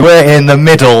We're in the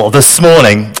middle this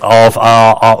morning of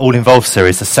our All Involved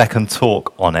series, the second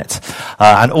talk on it.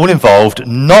 And All Involved,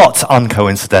 not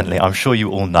uncoincidentally, I'm sure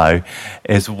you all know,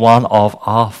 is one of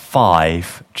our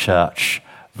 5 church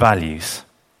values.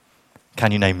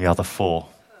 Can you name the other 4?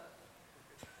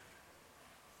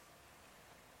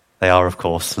 They are, of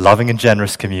course, loving and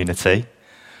generous community,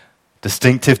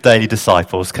 distinctive daily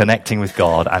disciples, connecting with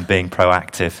God, and being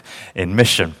proactive in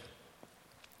mission.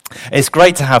 It's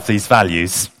great to have these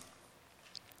values,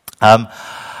 but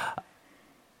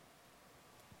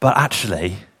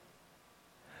actually,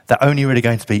 they're only really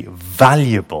going to be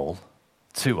valuable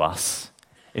to us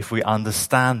if we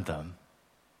understand them,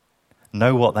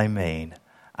 know what they mean,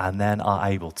 and then are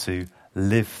able to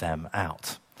live them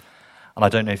out. And I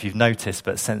don't know if you've noticed,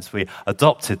 but since we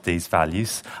adopted these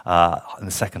values in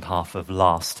the second half of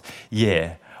last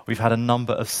year, we've had a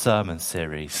number of sermon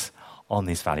series on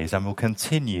these values, and we'll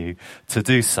continue to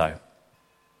do so.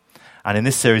 And in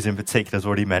this series in particular, as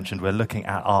already mentioned, we're looking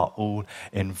at our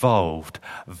all-involved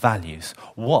values.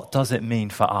 What does it mean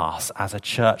for us as a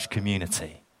church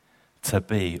community to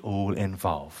be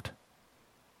all-involved?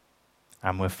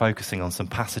 And we're focusing on some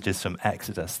passages from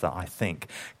Exodus that I think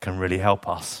can really help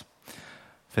us.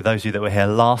 For those of you that were here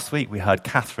last week, we heard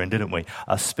Catherine, didn't we,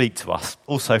 speak to us,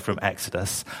 also from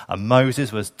Exodus. And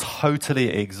Moses was totally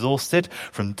exhausted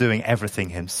from doing everything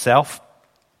himself.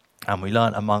 And we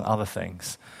learned, among other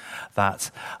things,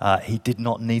 that he did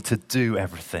not need to do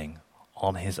everything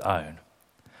on his own.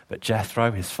 But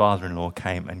Jethro, his father-in-law,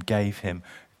 came and gave him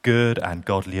good and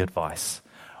godly advice,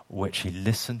 which he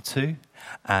listened to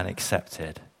and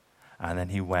accepted. And then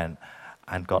he went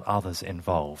and got others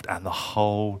involved, and the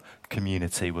whole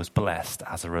community was blessed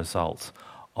as a result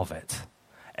of it.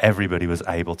 Everybody was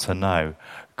able to know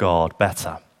God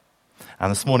better.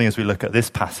 And this morning, as we look at this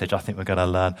passage, I think we're going to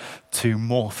learn 2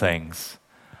 more things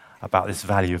about this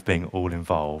value of being all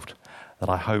involved that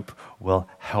I hope will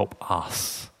help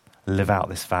us live out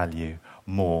this value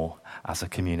more as a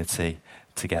community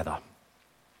together.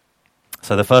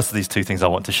 So the first of these 2 things I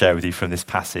want to share with you from this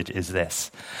passage is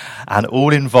this: an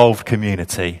all-involved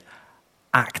community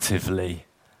actively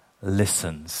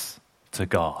listens to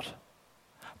God.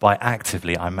 By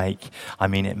actively, I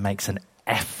mean it makes an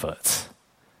effort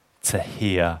to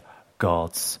hear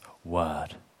God's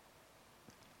word.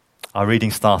 Our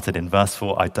reading started in verse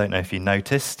 4. I don't know if you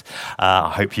noticed. I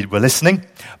hope you were listening.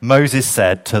 Moses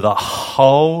said to the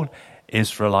whole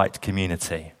Israelite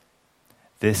community,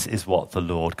 "This is what the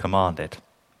Lord commanded."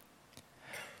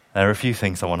 There are a few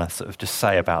things I want to sort of just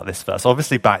say about this verse.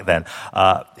 Obviously, back then,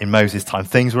 in Moses' time,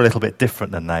 things were a little bit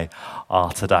different than they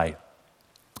are today.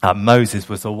 Moses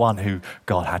was the one who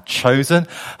God had chosen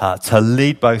to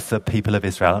lead both the people of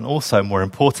Israel, and also, more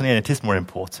importantly, and it is more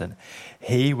important,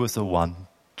 he was the one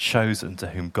chosen to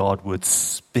whom God would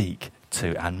speak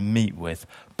to and meet with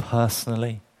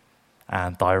personally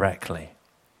and directly.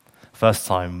 First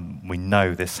time we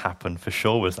know this happened for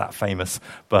sure was that famous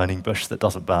burning bush that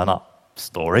doesn't burn up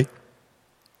story,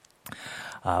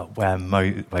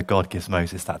 where God gives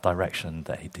Moses that direction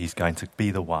that he's going to be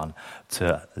the one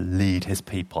to lead his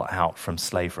people out from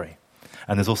slavery.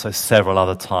 And there's also several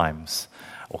other times,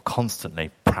 or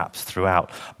constantly perhaps throughout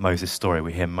Moses' story,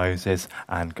 we hear Moses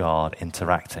and God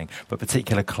interacting, but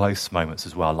particular close moments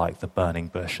as well, like the burning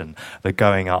bush and the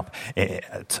going up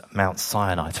at Mount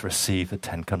Sinai to receive the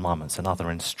 10 Commandments and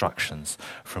other instructions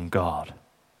from God.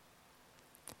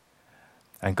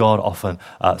 And God often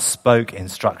spoke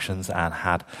instructions and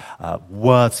had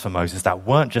words for Moses that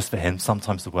weren't just for him.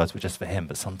 Sometimes the words were just for him,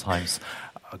 but sometimes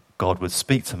God would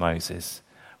speak to Moses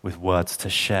with words to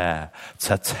share,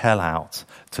 to tell out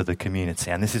to the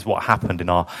community. And this is what happened in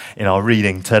our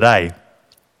reading today,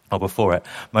 or before it.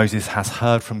 Moses has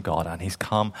heard from God and he's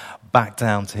come back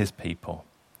down to his people.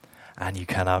 And you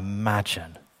can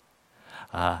imagine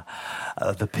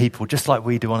the people, just like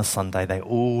we do on a Sunday, they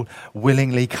all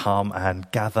willingly come and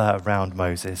gather around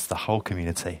Moses, the whole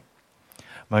community.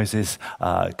 Moses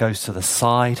goes to the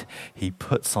side, he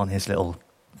puts on his little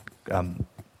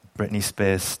Britney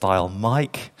Spears style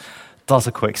mic, does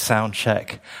a quick sound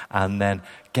check, and then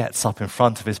gets up in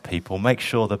front of his people, makes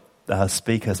sure the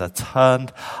speakers are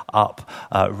turned up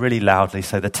really loudly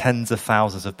so the tens of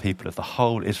thousands of people of the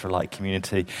whole Israelite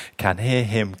community can hear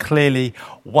him clearly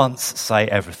once say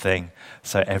everything,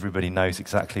 so everybody knows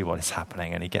exactly what is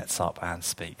happening, and he gets up and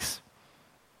speaks.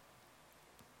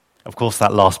 Of course,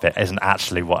 that last bit isn't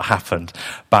actually what happened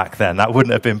back then. That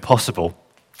wouldn't have been possible.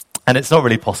 And it's not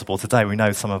really possible today. We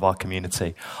know some of our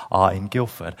community are in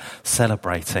Guildford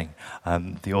celebrating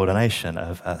the ordination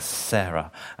of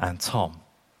Sarah and Tom.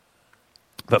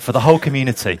 But for the whole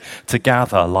community to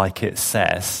gather, like it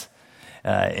says,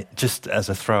 just as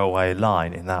a throwaway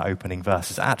line in that opening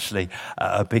verse, is actually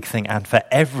a big thing. And for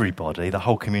everybody, the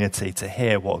whole community, to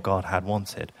hear what God had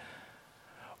wanted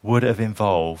would have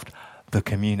involved the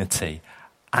community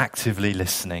actively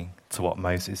listening to what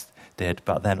Moses did,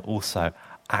 but then also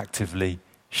actively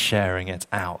sharing it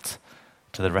out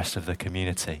to the rest of the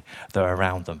community that are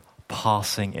around them,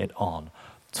 passing it on,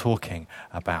 talking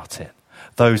about it.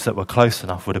 Those that were close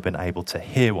enough would have been able to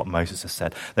hear what Moses has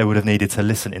said. They would have needed to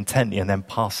listen intently and then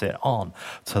pass it on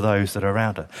to those that are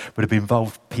around it. It would have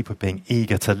involved people being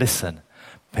eager to listen,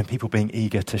 and people being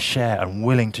eager to share and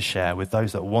willing to share with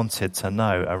those that wanted to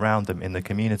know around them in the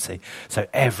community. So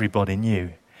everybody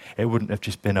knew. It wouldn't have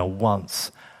just been a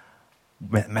once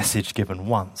message given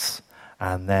once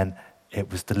and then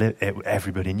it was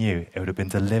everybody knew. It would have been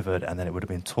delivered and then it would have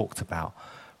been talked about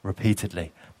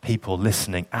repeatedly. People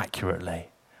listening accurately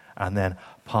and then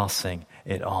passing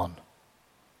it on.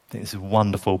 I think it's a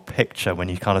wonderful picture when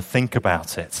you kind of think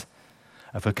about it,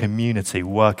 of a community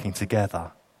working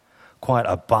together. Quite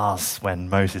a buzz when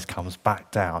Moses comes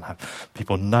back down.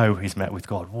 People know he's met with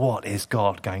God. What is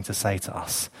God going to say to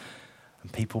us?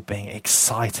 And people being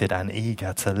excited and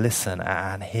eager to listen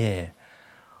and hear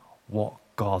what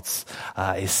God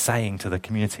is saying to the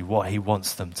community, what he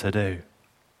wants them to do.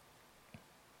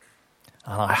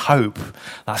 And I hope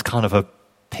that's kind of a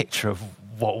picture of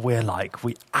what we're like.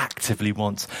 We actively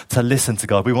want to listen to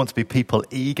God. We want to be people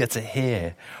eager to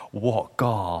hear what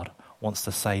God wants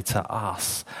to say to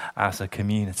us as a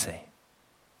community.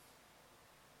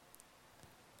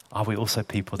 Are we also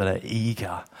people that are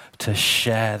eager to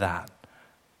share that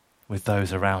with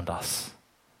those around us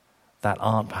that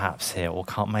aren't perhaps here or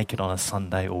can't make it on a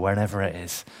Sunday or wherever it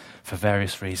is for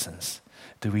various reasons?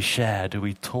 Do we share? Do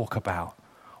we talk about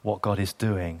what God is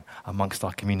doing amongst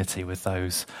our community with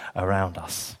those around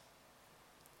us?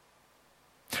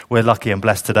 We're lucky and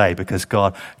blessed today because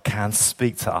God can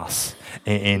speak to us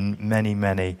in many,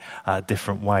 many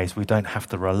different ways. We don't have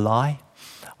to rely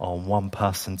on one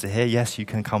person to hear. Yes, you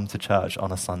can come to church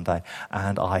on a Sunday,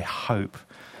 and I hope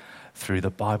through the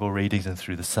Bible readings and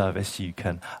through the service you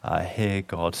can hear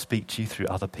God speak to you through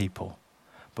other people.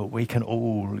 But we can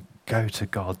all go to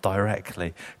God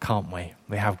directly, can't we?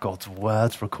 We have God's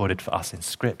words recorded for us in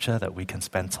Scripture that we can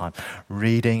spend time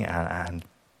reading and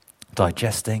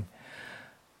digesting.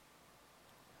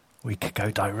 We could go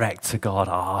direct to God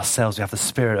ourselves. We have the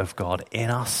Spirit of God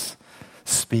in us,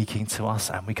 speaking to us,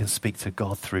 and we can speak to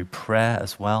God through prayer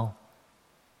as well.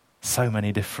 So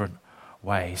many different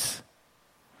ways.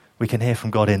 We can hear from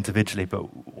God individually, but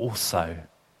also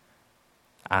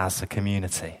as a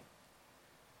community.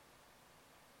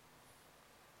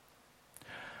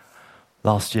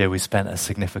 Last year we spent a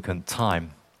significant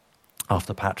time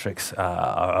after Patrick's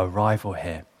arrival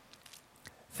here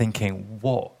thinking,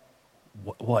 what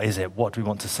is it? What do we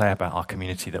want to say about our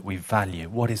community that we value?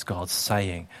 What is God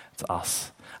saying to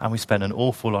us? And we spent an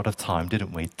awful lot of time,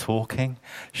 didn't we, talking,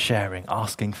 sharing,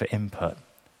 asking for input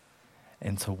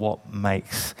into what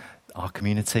makes our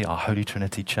community, our Holy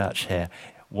Trinity Church here,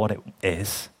 what it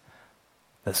is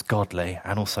that's godly,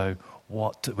 and also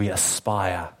what do we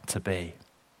aspire to be.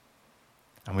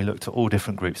 And we looked at all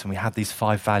different groups, and we had these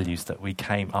 5 values that we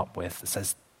came up with that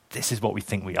says, this is what we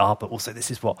think we are, but also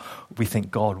this is what we think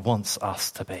God wants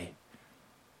us to be.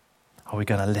 Are we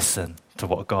going to listen to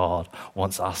what God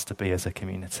wants us to be as a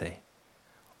community?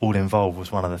 All involved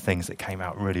was one of the things that came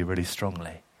out really, really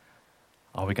strongly.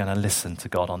 Are we going to listen to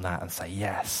God on that and say,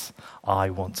 yes, I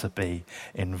want to be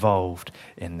involved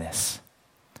in this?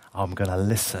 I'm going to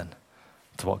listen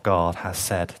to what God has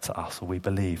said to us, or we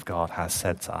believe God has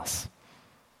said to us.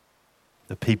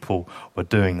 The people were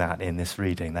doing that in this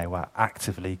reading. They were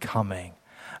actively coming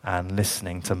and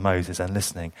listening to Moses and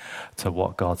listening to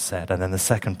what God said. And then the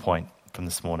second point from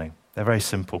this morning, they're very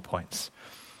simple points.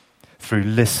 Through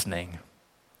listening,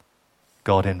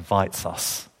 God invites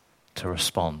us to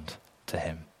respond to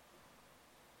him.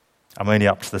 I'm only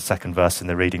up to the second verse in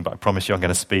the reading, but I promise you I'm going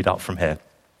to speed up from here.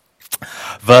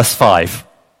 Verse 5.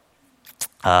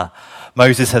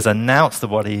 Moses has announced that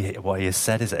what he has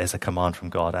said is a command from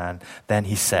God, and then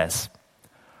he says,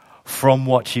 from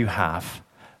what you have,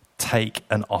 take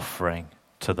an offering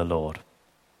to the Lord.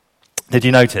 Did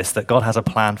you notice that God has a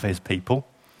plan for his people,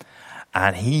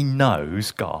 and he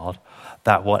knows, God,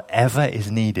 that whatever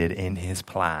is needed in his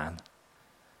plan,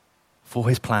 for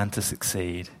his plan to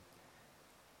succeed,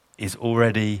 is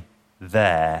already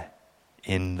there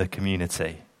in the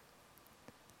community.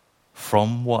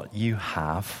 From what you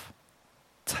have,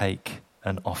 take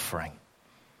an offering.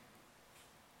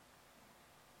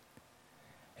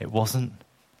 It wasn't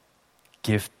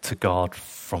give to God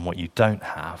from what you don't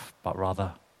have, but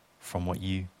rather from what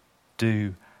you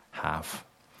do have.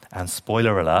 And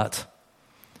spoiler alert,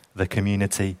 the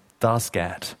community does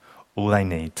get all they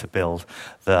need to build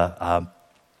the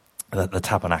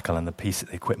tabernacle and the piece of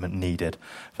the equipment needed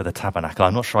for the tabernacle.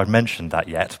 I'm not sure I've mentioned that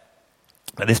yet,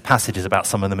 but this passage is about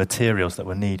some of the materials that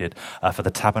were needed for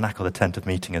the tabernacle, the tent of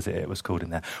meeting as it was called in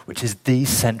there, which is the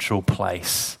central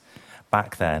place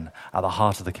back then at the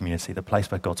heart of the community, the place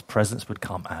where God's presence would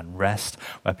come and rest,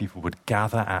 where people would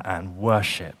gather and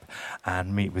worship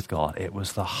and meet with God. It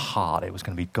was the heart. It was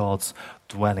going to be God's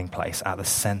dwelling place at the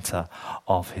center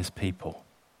of his people.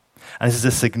 And this is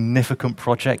a significant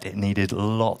project. It needed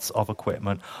lots of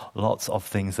equipment, lots of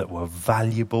things that were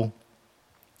valuable,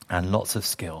 and lots of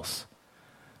skills.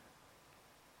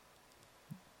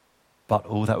 But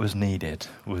all that was needed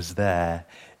was there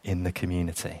in the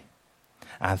community.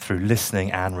 And through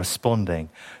listening and responding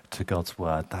to God's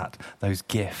word, that those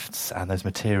gifts and those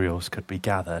materials could be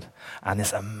gathered, and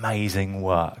this amazing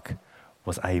work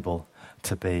was able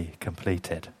to be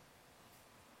completed.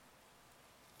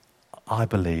 I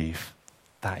believe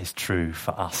that is true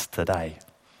for us today,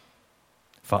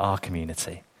 for our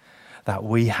community, that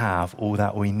we have all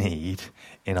that we need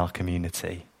in our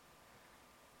community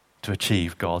to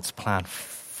achieve God's plan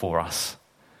for us.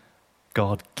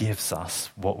 God gives us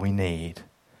what we need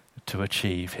to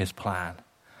achieve his plan.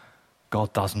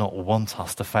 God does not want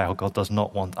us to fail. God does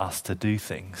not want us to do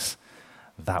things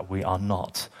that we are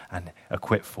not and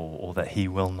equipped for, or that he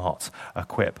will not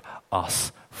equip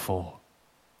us for.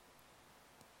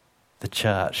 The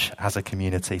church as a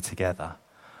community together,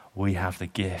 we have the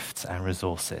gifts and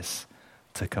resources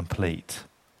to complete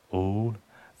all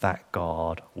that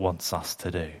God wants us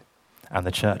to do. And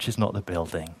the church is not the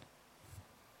building.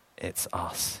 It's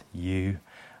us, you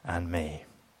and me.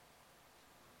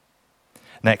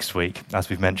 Next week, as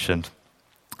we've mentioned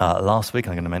last week,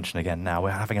 I'm going to mention again now,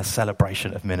 we're having a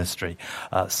celebration of ministry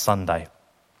Sunday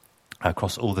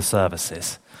across all the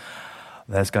services.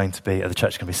 The church is going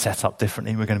to be set up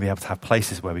differently. We're going to be able to have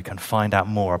places where we can find out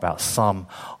more about some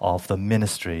of the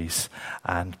ministries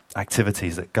and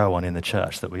activities that go on in the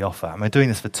church that we offer. And we're doing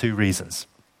this for two reasons.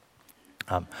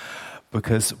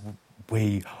 Because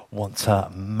we want to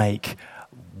make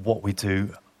what we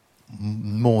do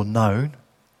more known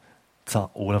to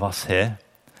all of us here,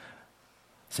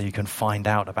 so you can find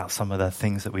out about some of the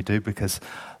things that we do, because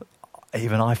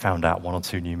even I found out one or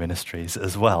two new ministries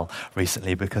as well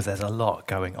recently, because there's a lot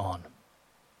going on.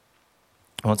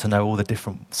 I want to know all the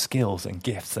different skills and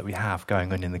gifts that we have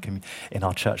going on in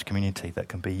our church community that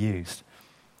can be used.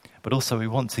 But also we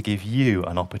want to give you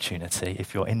an opportunity,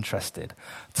 if you're interested,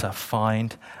 to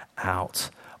find out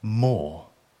more,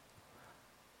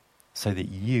 so that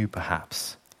you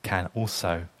perhaps can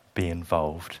also be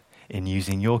involved in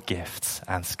using your gifts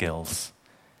and skills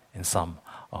in some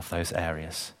of those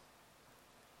areas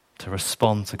to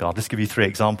respond to God. Let's give you 3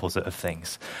 examples of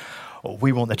things.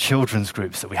 We want the children's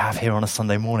groups that we have here on a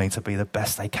Sunday morning to be the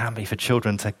best they can be, for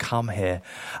children to come here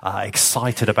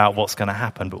excited about what's going to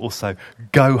happen, but also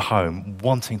go home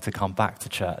wanting to come back to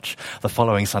church the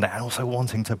following Sunday, and also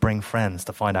wanting to bring friends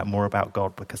to find out more about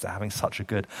God because they're having such a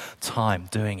good time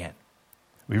doing it.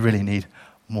 We really need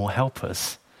more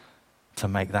helpers to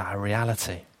make that a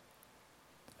reality.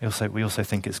 We also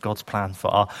think it's God's plan for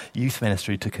our youth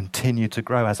ministry to continue to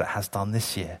grow as it has done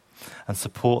this year, and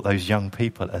support those young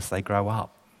people as they grow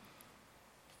up.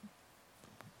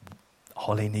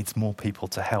 Holly needs more people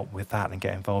to help with that and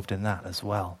get involved in that as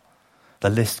well.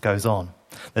 The list goes on.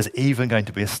 There's even going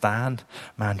to be a stand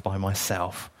manned by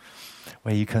myself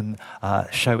where you can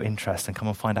show interest and come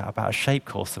and find out about a shape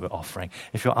course that we're offering.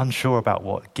 If you're unsure about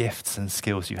what gifts and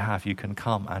skills you have, you can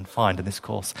come and find, and this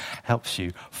course helps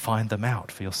you find them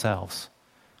out for yourselves,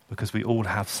 because we all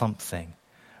have something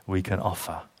we can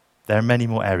offer. There are many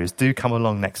more areas. Do come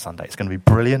along next Sunday. It's going to be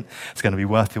brilliant. It's going to be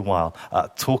worth your while.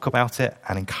 Talk about it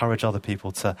and encourage other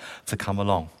people to come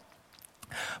along.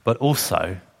 But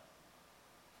also,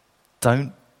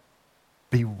 don't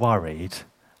be worried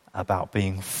about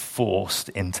being forced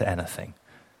into anything,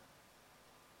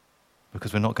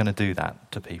 because we're not going to do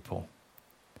that to people.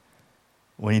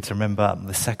 We need to remember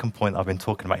the second point I've been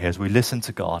talking about here is we listen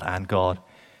to God, and God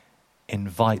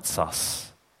invites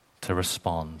us to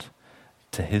respond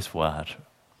to his word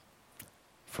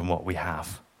from what we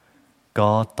have.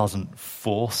 God doesn't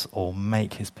force or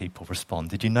make his people respond.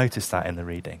 Did you notice that in the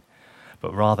reading?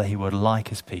 But rather he would like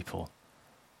his people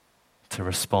to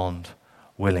respond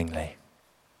willingly.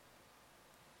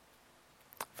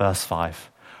 Verse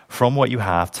 5, from what you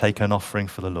have, take an offering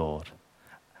for the Lord.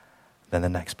 Then the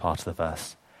next part of the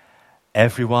verse,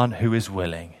 everyone who is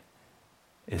willing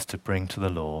is to bring to the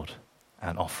Lord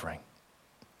an offering.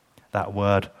 That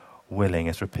word willing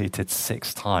is repeated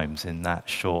 6 times in that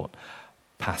short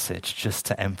passage, just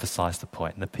to emphasize the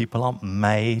point. The people aren't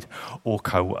made or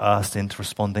coerced into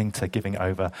responding to giving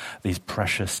over these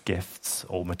precious gifts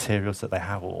or materials that they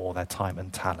have, or their time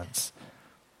and talents.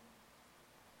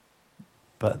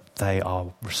 But they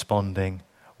are responding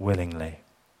willingly.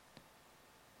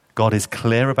 God is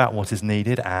clear about what is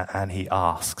needed, and he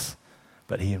asks,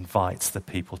 but he invites the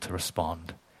people to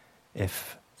respond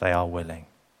if they are willing.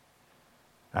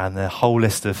 And the whole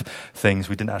list of things,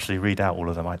 we didn't actually read out all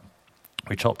of them.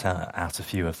 We chopped out a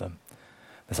few of them.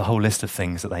 There's a whole list of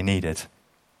things that they needed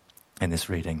in this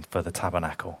reading for the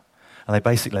tabernacle. And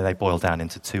they boil down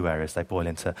into 2 areas. They boil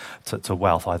into to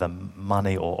wealth, either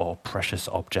money or precious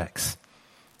objects,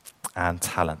 and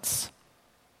talents,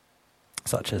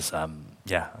 such as,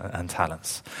 and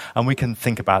talents. And we can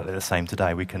think about it the same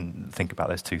today. We can think about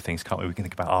those 2 things, can't we? We can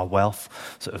think about our wealth,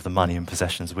 sort of the money and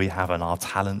possessions we have, and our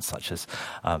talents, such as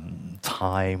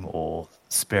time or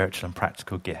spiritual and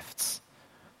practical gifts.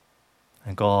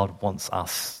 And God wants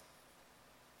us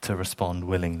to respond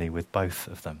willingly with both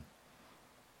of them,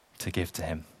 to give to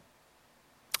him.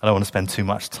 I don't want to spend too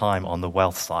much time on the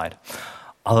wealth side,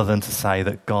 other than to say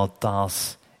that God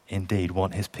does indeed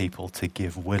want his people to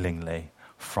give willingly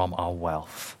from our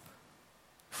wealth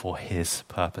for his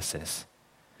purposes.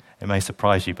 It may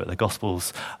surprise you, but the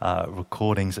Gospels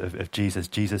recordings of Jesus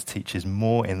teaches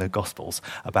more in the Gospels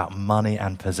about money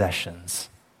and possessions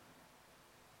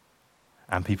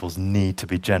and people's need to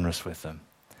be generous with them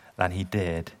than he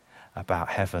did about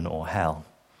heaven or hell.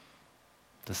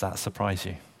 Does that surprise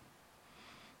you?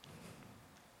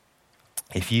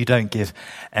 If you don't give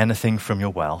anything from your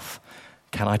wealth,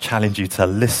 can I challenge you to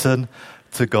listen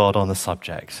to God on the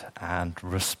subject and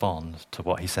respond to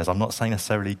what he says? I'm not saying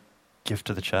necessarily give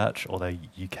to the church, although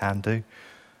you can do,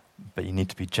 but you need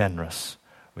to be generous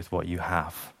with what you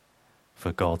have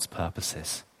for God's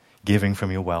purposes. Giving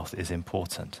from your wealth is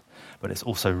important, but it's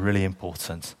also really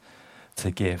important to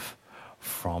give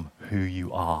from who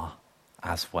you are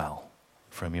as well,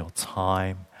 from your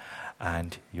time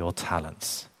and your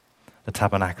talents. The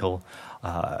tabernacle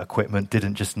equipment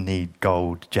didn't just need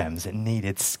gold gems, it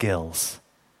needed skills.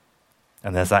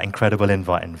 And there's that incredible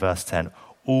invite in verse 10.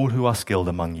 All who are skilled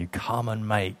among you, come and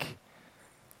make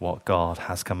what God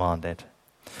has commanded.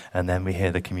 And then we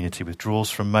hear the community withdraws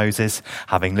from Moses,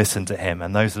 having listened to him,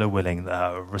 and those that are willing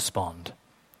respond.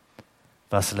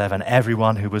 Verse 11,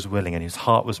 everyone who was willing and whose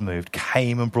heart was moved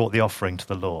came and brought the offering to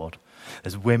the Lord.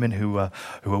 There's women who were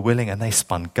willing, and they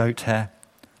spun goat hair.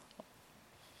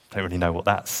 Don't really know what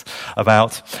that's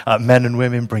about. Men and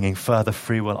women bringing further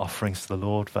freewill offerings to the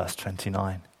Lord. Verse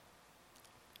 29.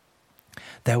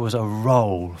 There was a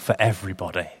role for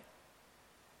everybody.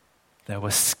 There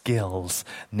were skills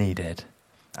needed,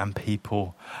 and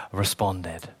people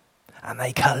responded. And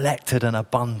they collected an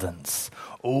abundance.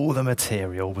 All the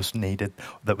material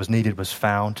that was needed was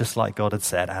found, just like God had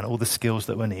said, and all the skills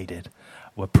that were needed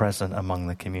were present among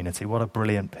the community. What a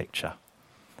brilliant picture.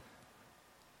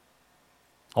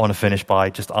 I want to finish by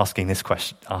just asking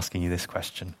you this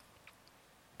question.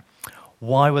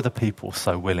 Why were the people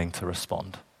so willing to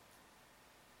respond?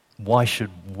 Why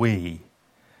should we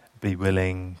be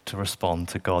willing to respond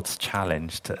to God's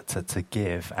challenge to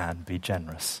give and be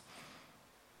generous?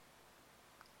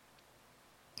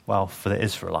 Well, for the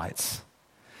Israelites,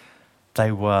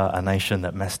 they were a nation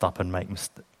that messed up and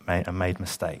made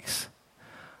mistakes.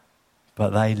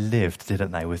 But they lived,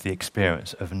 didn't they, with the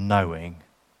experience of knowing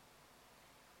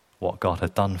what God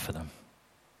had done for them.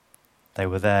 They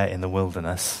were there in the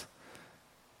wilderness,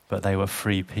 but they were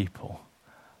free people.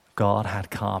 God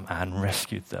had come and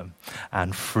rescued them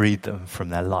and freed them from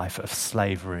their life of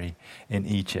slavery in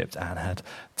Egypt and had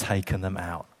taken them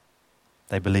out.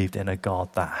 They believed in a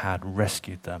God that had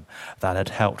rescued them, that had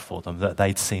helped for them, that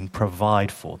they'd seen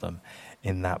provide for them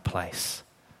in that place.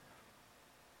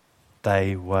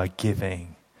 They were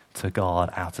giving to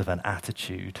God out of an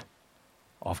attitude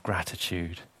of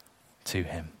gratitude to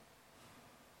him.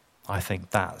 I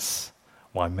think that's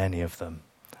why many of them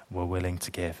were willing to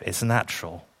give. It's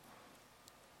natural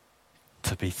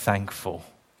to be thankful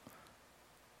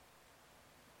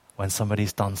when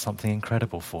somebody's done something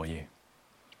incredible for you.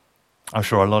 I'm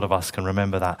sure a lot of us can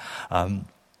remember that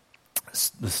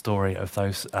the story of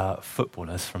those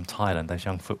footballers from Thailand, those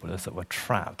young footballers that were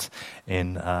trapped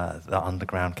in the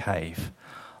underground cave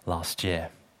last year.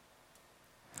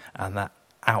 And that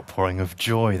outpouring of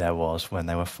joy there was when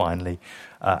they were finally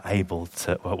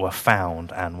were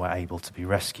found and were able to be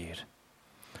rescued.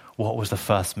 What was the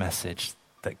first message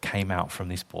that came out from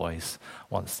these boys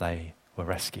once they were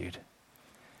rescued?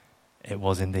 It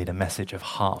was indeed a message of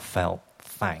heartfelt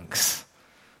thanks.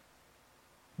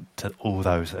 to all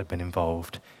those that had been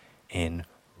involved in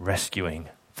rescuing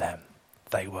them.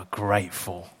 They were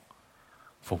grateful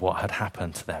for what had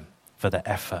happened to them, for the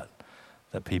effort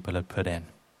that people had put in.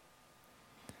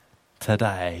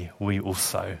 Today, we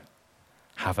also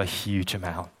have a huge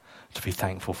amount to be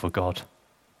thankful for God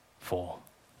for,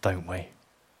 don't we?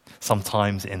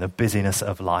 Sometimes in the busyness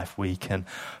of life, we can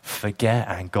forget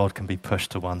and God can be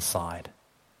pushed to one side.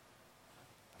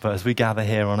 But as we gather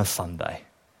here on a Sunday,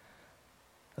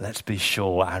 let's be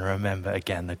sure and remember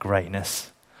again the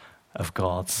greatness of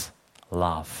God's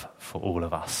love for all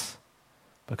of us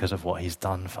because of what he's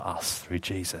done for us through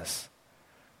Jesus.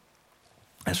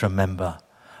 Let's remember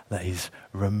that he's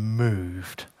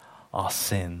removed our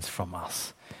sins from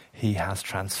us. He has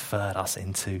transferred us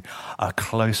into a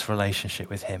close relationship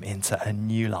with him, into a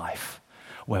new life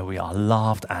where we are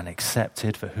loved and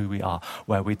accepted for who we are,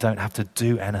 where we don't have to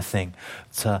do anything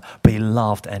to be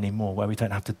loved anymore, where we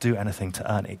don't have to do anything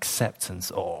to earn acceptance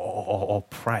or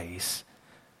praise,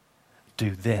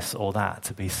 do this or that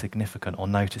to be significant or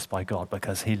noticed by God,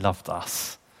 because he loved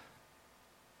us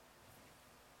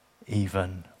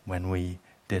even when we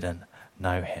didn't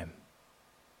know him.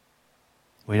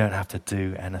 We don't have to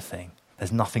do anything.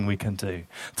 There's nothing we can do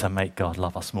to make God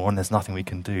love us more, and there's nothing we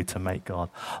can do to make God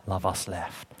love us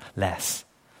less.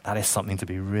 That is something to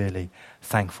be really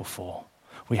thankful for.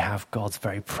 We have God's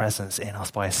very presence in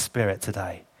us by his Spirit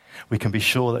today. We can be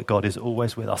sure that God is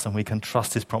always with us and we can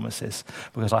trust his promises,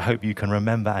 because I hope you can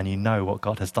remember and you know what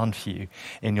God has done for you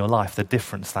in your life, the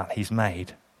difference that he's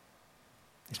made.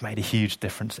 He's made a huge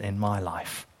difference in my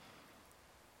life.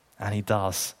 And he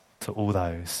does to all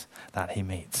those that he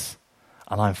meets.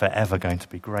 And I'm forever going to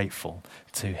be grateful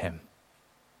to him.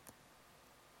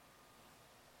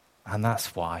 And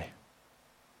that's why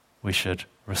we should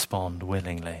respond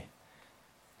willingly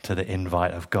to the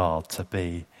invite of God to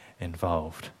be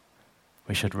involved.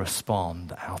 We should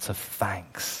respond out of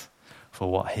thanks for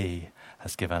what he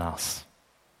has given us.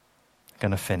 I'm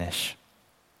going to finish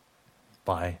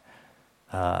by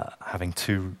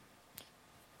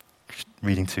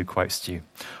reading two quotes to you.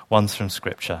 One's from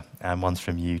Scripture and one's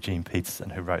from Eugene Peterson,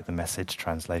 who wrote the Message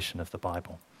translation of the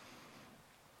Bible.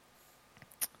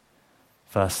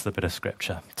 First, the bit of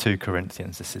Scripture, 2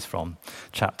 Corinthians. This is from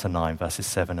chapter 9, verses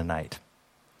 7 and 8.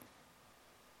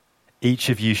 Each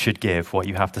of you should give what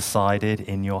you have decided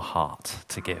in your heart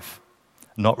to give,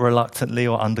 not reluctantly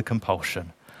or under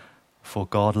compulsion, for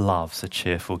God loves a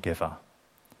cheerful giver.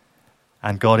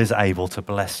 And God is able to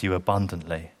bless you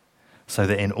abundantly, so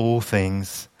that in all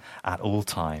things, at all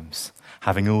times,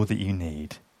 having all that you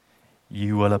need,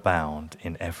 you will abound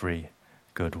in every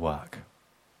good work.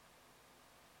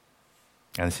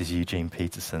 And this is Eugene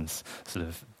Peterson's sort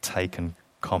of taken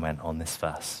comment on this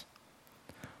verse.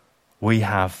 We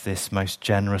have this most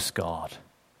generous God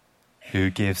who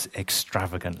gives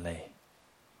extravagantly.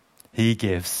 He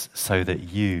gives so that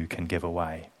you can give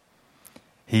away.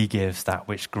 He gives that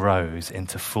which grows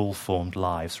into full-formed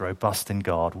lives, robust in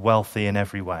God, wealthy in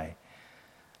every way.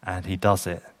 And he does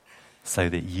it so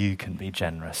that you can be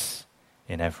generous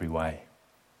in every way.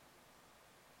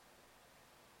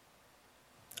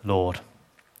 Lord,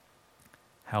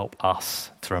 help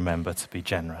us to remember to be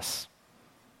generous.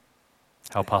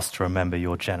 Help us to remember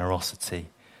your generosity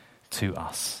to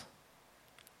us.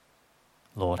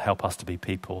 Lord, help us to be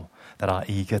people that are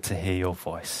eager to hear your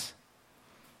voice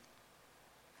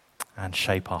and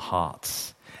shape our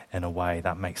hearts in a way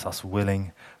that makes us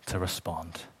willing to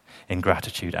respond in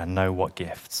gratitude and know what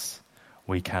gifts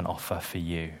we can offer for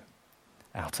you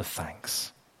out of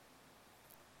thanks.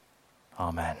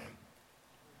 Amen.